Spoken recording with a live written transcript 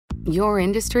Your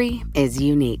industry is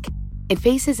unique. It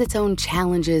faces its own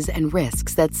challenges and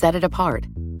risks that set it apart.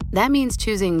 That means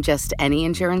choosing just any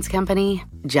insurance company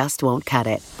just won't cut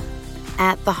it.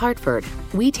 At The Hartford,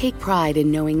 we take pride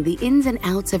in knowing the ins and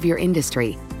outs of your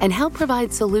industry and help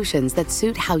provide solutions that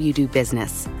suit how you do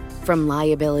business. From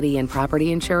liability and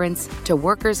property insurance to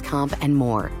workers' comp and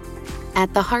more.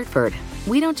 At The Hartford,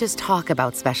 we don't just talk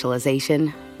about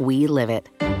specialization, we live it.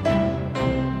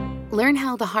 Learn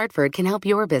how The Hartford can help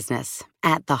your business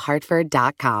at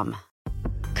thehartford.com.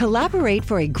 Collaborate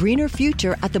for a greener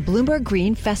future at the Bloomberg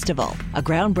Green Festival, a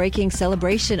groundbreaking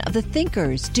celebration of the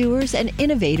thinkers, doers, and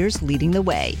innovators leading the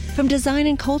way. From design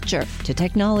and culture to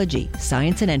technology,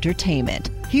 science, and entertainment.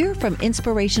 Hear from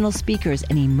inspirational speakers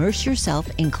and immerse yourself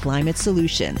in climate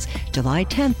solutions. July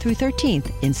 10th through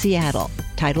 13th in Seattle.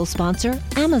 Title sponsor,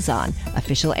 Amazon.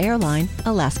 Official airline,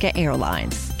 Alaska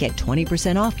Airlines. Get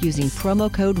 20% off using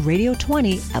promo code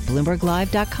Radio20 at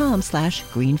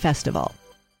BloombergLive.com/Green Festival.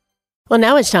 Well,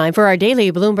 now it's time for our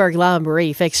daily Bloomberg Law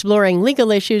Brief, exploring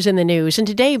legal issues in the news. And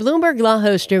today, Bloomberg Law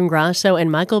hosts June Grasso and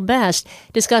Michael Best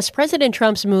discuss President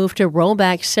Trump's move to roll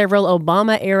back several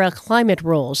Obama-era climate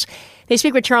rules. They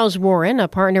speak with Charles Warren, a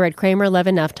partner at Kramer,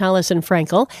 Levin, Naftalis &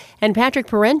 Frankel, and Patrick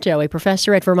Parento, a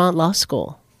professor at Vermont Law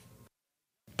School.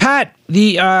 Pat,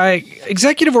 the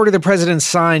executive order the president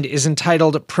signed is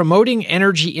entitled Promoting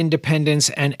Energy Independence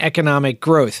and Economic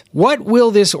Growth. What will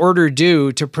this order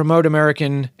do to promote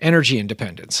American energy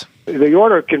independence? The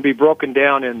order can be broken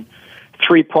down in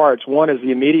three parts. One is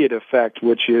the immediate effect,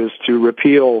 which is to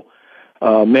repeal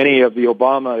many of the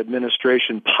Obama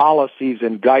administration policies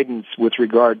and guidance with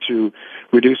regard to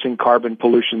reducing carbon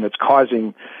pollution that's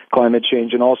causing climate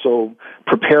change and also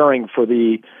preparing for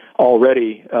the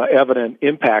already evident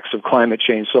impacts of climate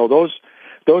change. So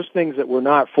those things that were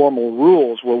not formal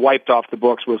rules were wiped off the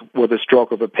books with a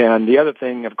stroke of a pen. The other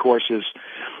thing, of course, is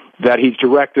that he's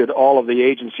directed all of the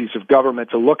agencies of government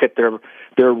to look at their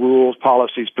rules,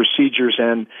 policies, procedures,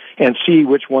 and see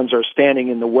which ones are standing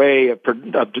in the way of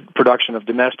production of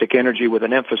domestic energy, with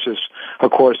an emphasis,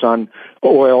 of course, on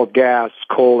oil, gas,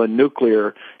 coal, and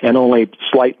nuclear, and only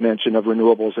slight mention of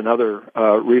renewables and other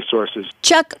resources.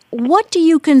 Chuck, what do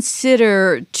you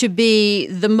consider to be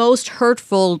the most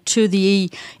hurtful to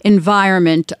the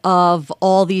environment of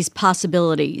all these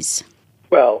possibilities?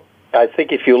 Well, I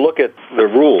think if you look at the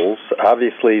rules,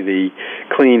 obviously the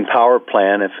Clean Power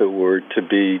Plan, if it were to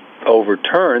be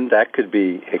overturned, that could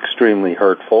be extremely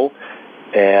hurtful.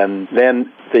 And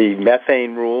then the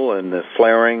methane rule and the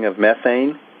flaring of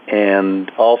methane.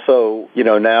 And also,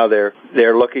 now they're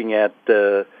looking at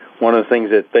one of the things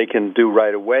that they can do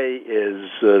right away is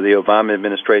the Obama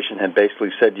administration had basically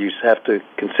said you have to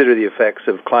consider the effects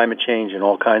of climate change in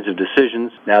all kinds of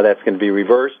decisions. Now that's going to be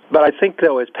reversed. But I think,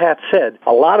 though, as Pat said,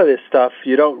 a lot of this stuff,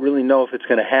 you don't really know if it's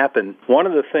going to happen. One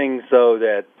of the things, though,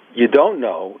 that you don't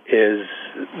know is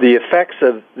the effects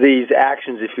of these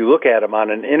actions, if you look at them on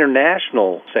an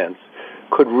international sense,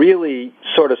 could really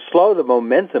sort of slow the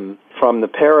momentum from the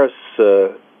Paris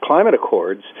climate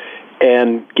accords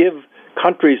and give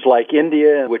countries like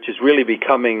India, which is really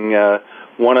becoming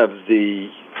one of the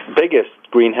biggest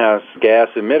greenhouse gas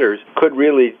emitters, could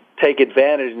really take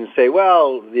advantage and say,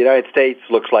 well, the United States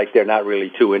looks like they're not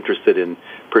really too interested in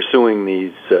pursuing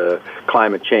these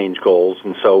climate change goals.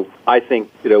 And so I think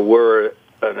we're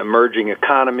an emerging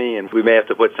economy, and we may have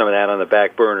to put some of that on the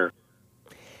back burner.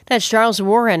 That's Charles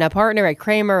Warren, a partner at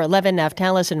Kramer, Levin,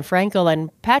 Naftalis & Frankel, and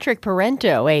Patrick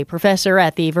Parento, a professor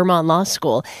at the Vermont Law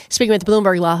School, speaking with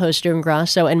Bloomberg Law host June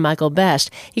Grasso and Michael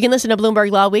Best. You can listen to Bloomberg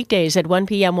Law weekdays at 1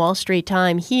 p.m. Wall Street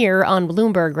time here on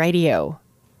Bloomberg Radio.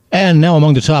 And now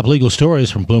among the top legal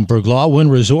stories from Bloomberg Law, Wynn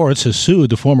Resorts has sued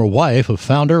the former wife of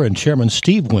founder and chairman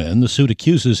Steve Wynn. The suit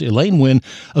accuses Elaine Wynn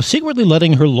of secretly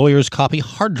letting her lawyers copy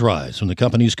hard drives from the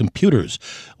company's computers.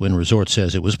 Wynn Resorts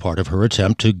says it was part of her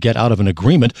attempt to get out of an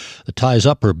agreement that ties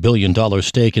up her billion-dollar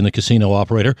stake in the casino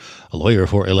operator. A lawyer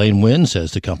for Elaine Wynn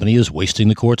says the company is wasting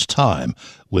the court's time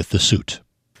with the suit.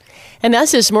 And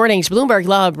that's this morning's Bloomberg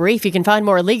Law Brief. You can find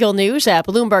more legal news at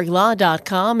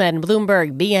BloombergLaw.com and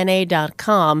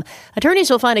BloombergBNA.com. Attorneys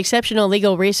will find exceptional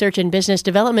legal research and business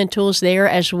development tools there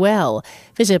as well.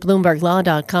 Visit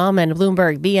BloombergLaw.com and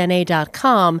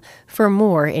BloombergBNA.com for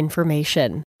more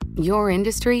information. Your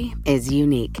industry is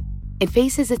unique. It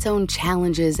faces its own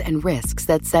challenges and risks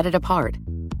that set it apart.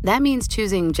 That means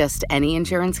choosing just any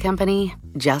insurance company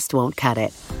just won't cut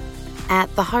it.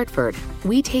 At The Hartford,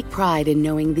 we take pride in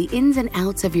knowing the ins and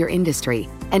outs of your industry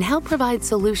and help provide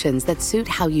solutions that suit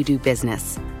how you do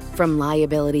business. From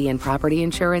liability and property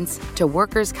insurance to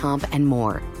workers' comp and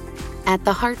more. At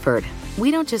The Hartford,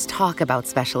 we don't just talk about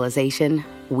specialization,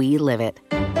 we live it.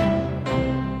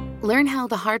 Learn how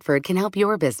The Hartford can help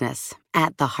your business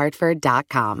at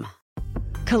thehartford.com.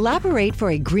 Collaborate for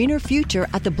a greener future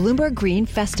at the Bloomberg Green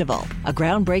Festival, a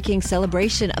groundbreaking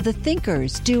celebration of the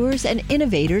thinkers, doers, and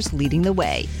innovators leading the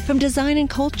way. From design and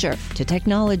culture to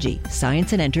technology,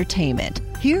 science, and entertainment.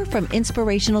 Hear from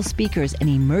inspirational speakers and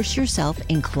immerse yourself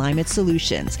in climate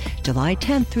solutions. July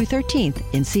 10th through 13th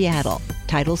in Seattle.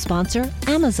 Title sponsor,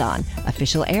 Amazon.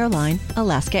 Official airline,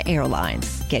 Alaska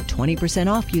Airlines. Get 20%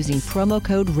 off using promo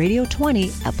code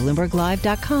radio20 at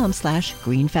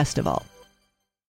BloombergLive.com/Green Festival.